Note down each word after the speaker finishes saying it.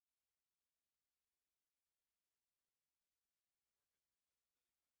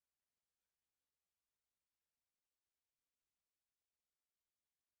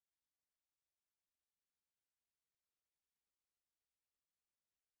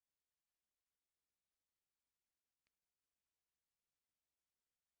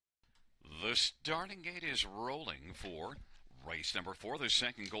The starting gate is rolling for race number 4, the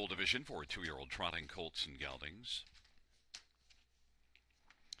second gold division for 2-year-old trotting colts and geldings.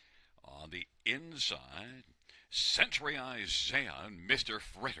 On the inside, Century Isaiah and Mr.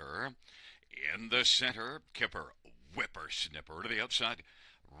 Fritter. In the center, Kipper Whippersnipper. To the outside,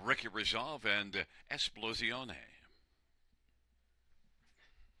 Ricky Resolve and Esplosione.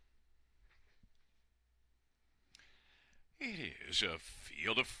 It is a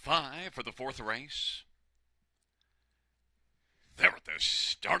field of 5 for the 4th race. There at the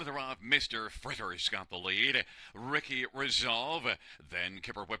start of the round, Mr. Fritter's got the lead. Ricky Resolve, then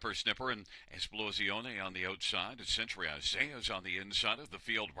Kipper Whippersnipper and Esplosione on the outside. Century Isaiah's on the inside as the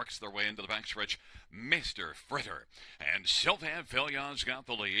field works their way into the backstretch. Mr. Fritter and Sylvan Fillion's got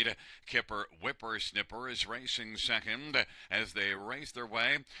the lead. Kipper Whippersnipper is racing second as they race their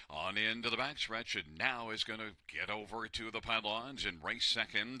way on into the backstretch, and now is going to get over to the pylons and race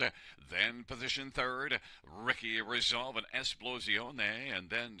second. Then position third, Ricky Resolve and Esplosione, and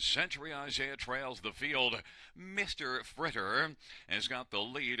then Century Isaiah trails the field. Mr. Fritter has got the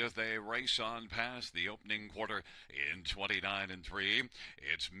lead as they race on past the opening quarter in 29 and 3.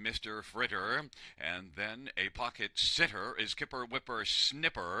 It's Mr. Fritter, and then a pocket sitter is Kipper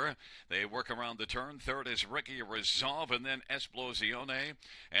Whippersnipper. They work around the turn. Third is Ricky Resolve, and then Esplosione,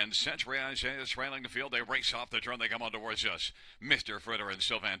 and Century Isaiah is trailing the field. They race off the turn. They come on towards us. Mr. Fritter and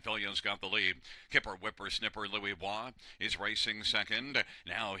Sylvan Fillion's got the lead. Kipper Whippersnipper Louis Bois is racing second.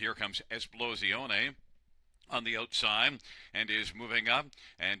 Now here comes Esplosione on the outside and is moving up,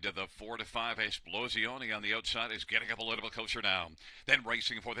 and the 4 to 5 Esplosione on the outside is getting up a little bit closer now. Then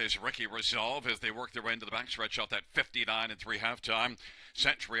racing for this Ricky Resolve as they work their way into the backstretch off that 59 and 3 halftime.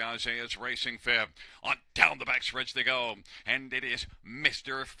 Century Isaiah is racing fifth. On down the backstretch they go, and it is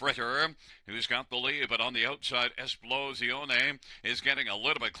Mr. Fritter who's got the lead, but on the outside Esplosione is getting a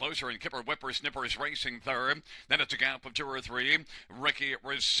little bit closer, and Kipper Whippersnipper is racing third. Then it's a gap of 2 or 3. Ricky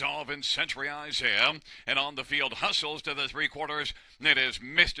Resolve and Century Isaiah, and on the field hustles to the 3/4. It is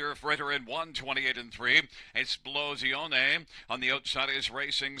Mr. Fritter in 1:28 and 3. Esplosione on the outside is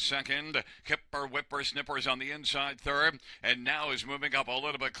racing second. Kipper Whippersnipper is on the inside third, and now is moving up a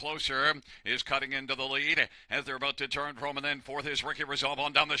little bit closer, is cutting into the lead as they're about to turn from, and then fourth is Ricky Resolve.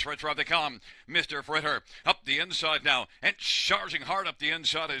 On down the stretch route they come. Mr. Fritter up the inside now, and charging hard up the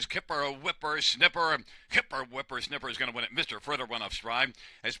inside is Kipper Whippersnipper. Kipper Whippersnipper is going to win it. Mr. Fritter went off stride.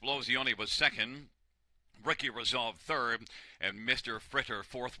 Esplosione was second. Ricky Resolve third, and Mr. Fritter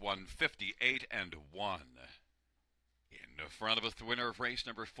fourth, 1:58 and 1. In front of us, the winner of race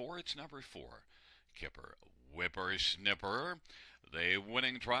number 4, it's number 4, Kipper Whippersnipper. The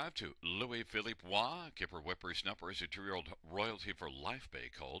winning drive to Louis Philippe Roy. Kipper Whippersnipper is a 2-year-old royalty for Life Bay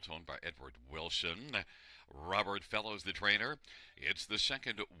colt owned by Edward Wilson. Robert Fellows the trainer. It's the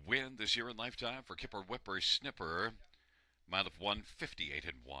second win this year in lifetime for Kipper Whippersnipper. Mile of 1:58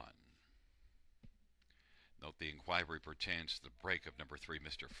 and 1. Note the inquiry pertains to the break of number 3,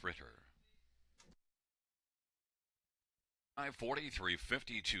 Mr. Fritter. 5:43,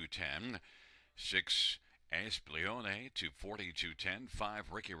 52:10. 6 Esplosione to 42:10.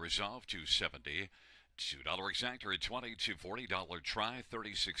 5 Ricky Resolve to 70. $2 exactor at 20 to $40 try.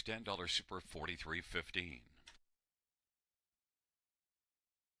 36 $10 super 43.15.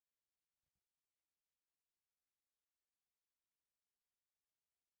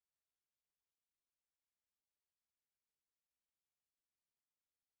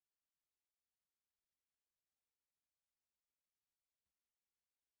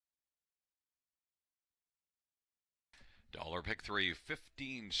 Dollar pick 3,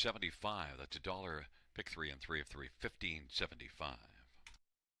 15.75. That's $1 pick 3 and 3 of 3, 15.75.